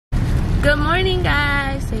Good morning,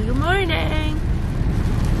 guys. Say good morning.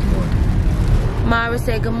 Mara,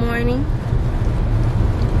 say good morning.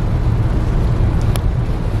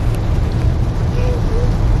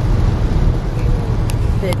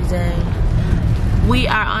 Baby Zane. We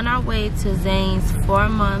are on our way to Zane's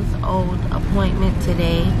 4-month-old appointment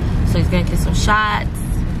today. So he's gonna get some shots,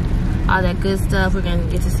 all that good stuff. We're gonna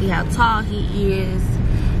get to see how tall he is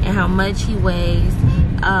and how much he weighs.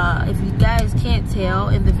 If you guys can't tell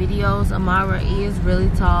in the videos, Amara is really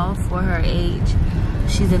tall for her age.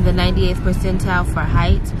 She's in the 98th percentile for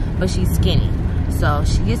height, but she's skinny. So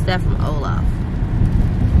she gets that from Olaf.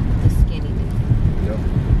 The skinny dude. Yep.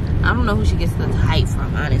 I don't know who she gets the height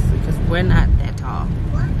from, honestly, because we're not that tall.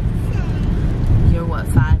 You're what,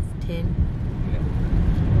 5'10"?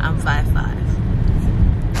 Yeah. I'm 5'5".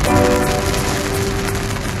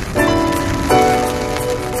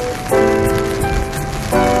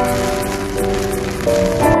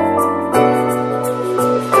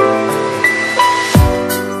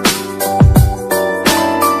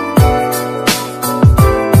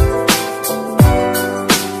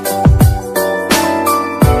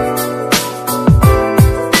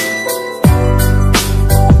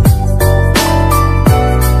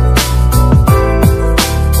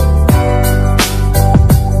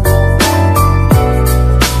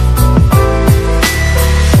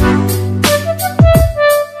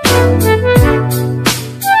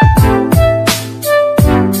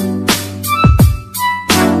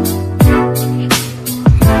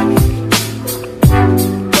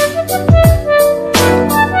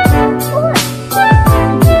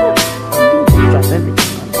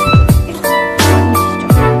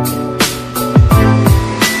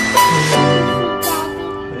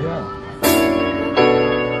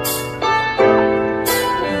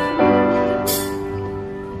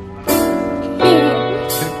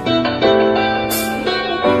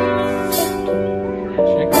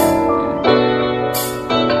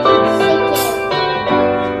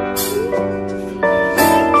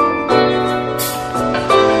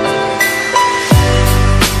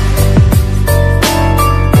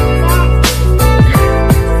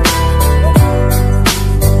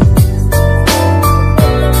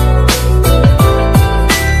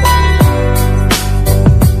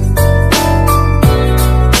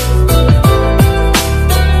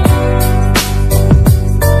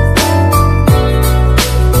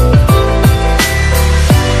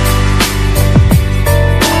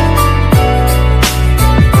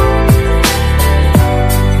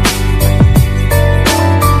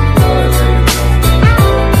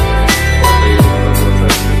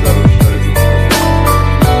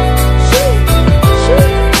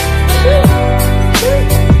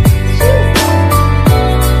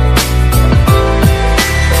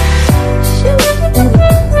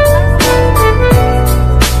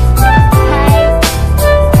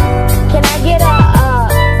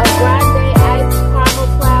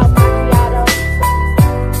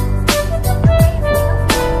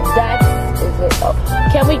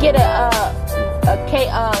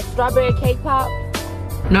 Strawberry cake pop.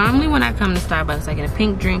 Normally when I come to Starbucks, I get a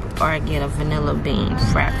pink drink or I get a vanilla bean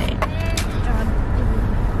frappe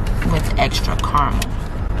with extra caramel.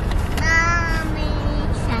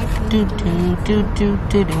 Do do do do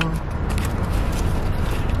do do.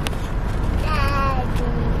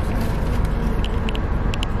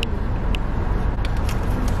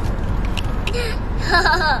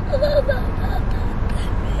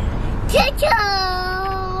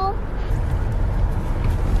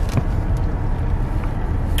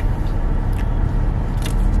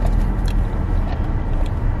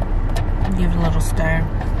 Give it a little stir.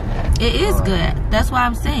 It is good. That's why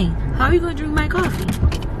I'm saying, how are you going to drink my coffee?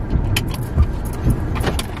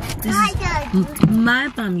 This is my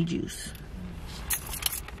bummy juice.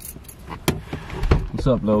 What's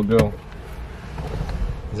up, little girl?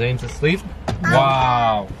 Zane's asleep?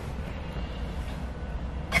 Wow.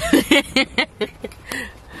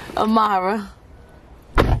 Amara.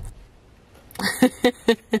 Let's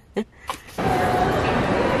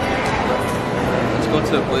go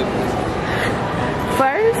to the play place.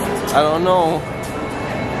 First? I don't know.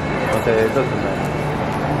 Okay, it doesn't matter.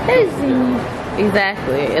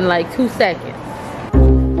 Exactly, in like 2 seconds.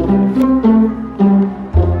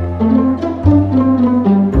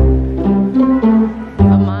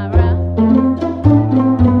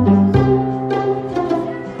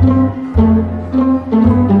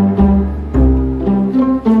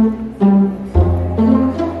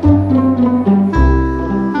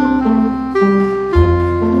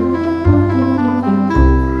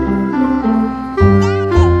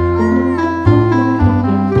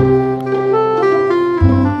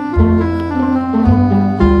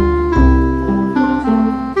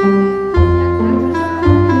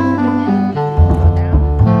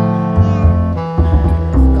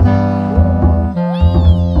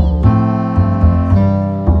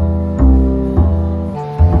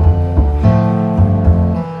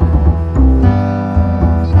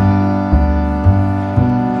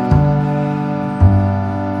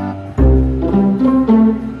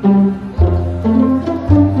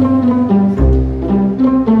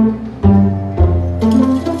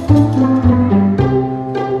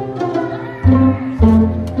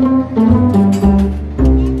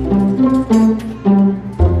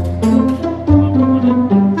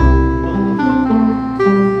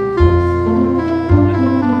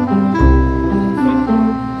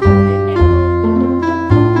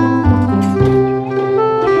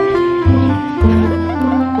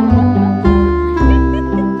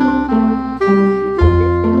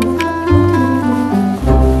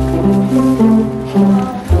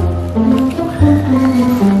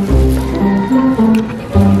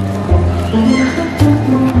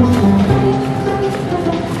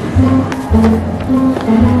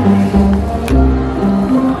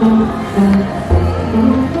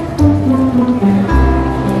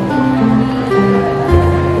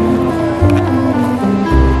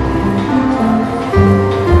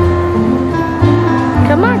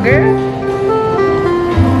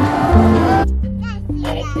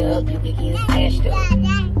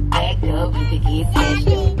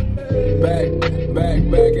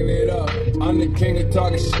 king of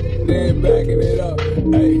talking shit, then backing it up.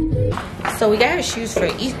 Hey. So we got her shoes for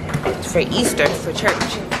Easter, for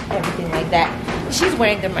church, everything like that. She's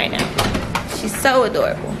wearing them right now. She's so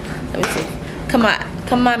adorable. Let me see. Come on,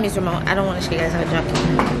 come on, Miss Ramon. I don't want to show you guys how to drop them.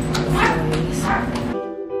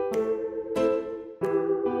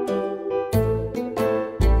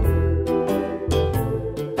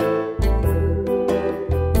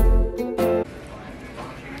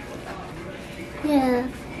 Yeah.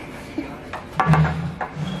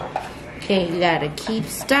 Okay, you gotta keep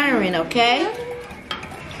stirring, okay?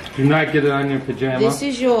 Do not get it on your pajama. This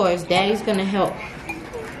is yours. Daddy's gonna help.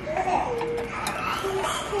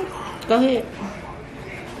 Go ahead.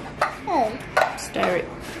 Stir it.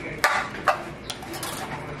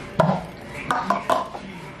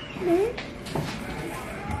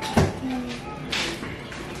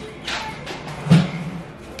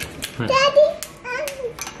 Daddy,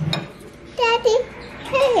 Daddy,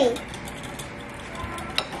 hey.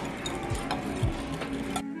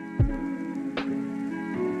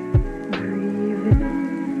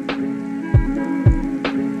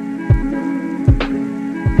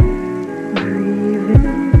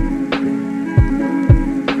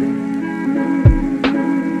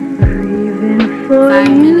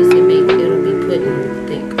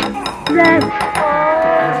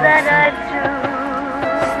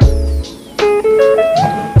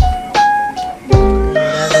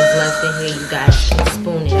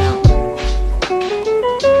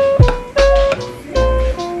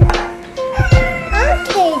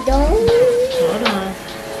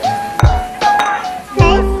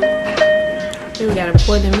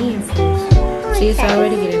 Pour them in first. See, it's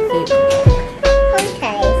already getting thick.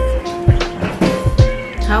 Okay.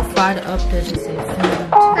 How far up does it say?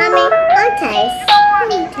 Mommy, okay.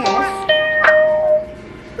 Okay.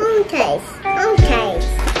 Okay. Okay.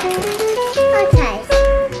 Okay.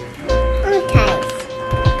 Okay.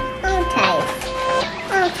 Okay.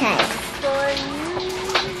 Okay.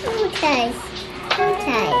 Okay.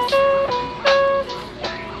 Okay.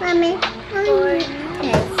 Mommy,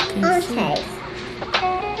 okay. Okay.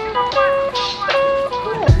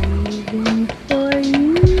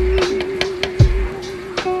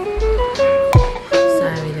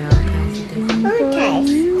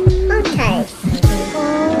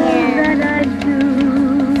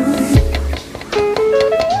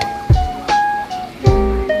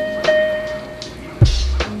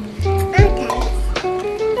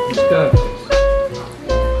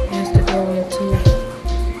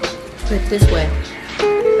 This way.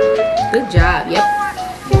 Good job. Yep.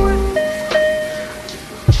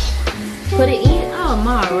 Put it in. Oh,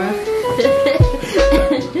 Mara.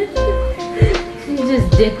 She's just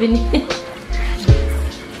dipping it.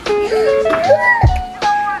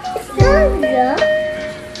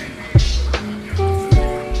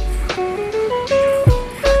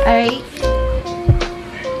 Alright.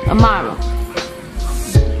 Amara.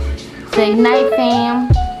 Say night, fam.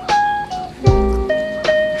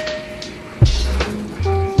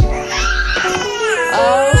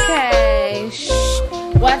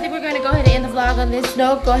 On this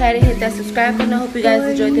note, go ahead and hit that subscribe button. I hope you guys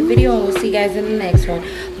enjoyed the video, and we'll see you guys in the next one.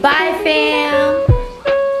 Bye, fam.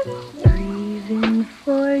 Breathing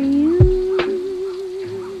for you.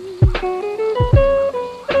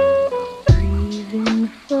 Breathing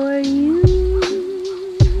for you.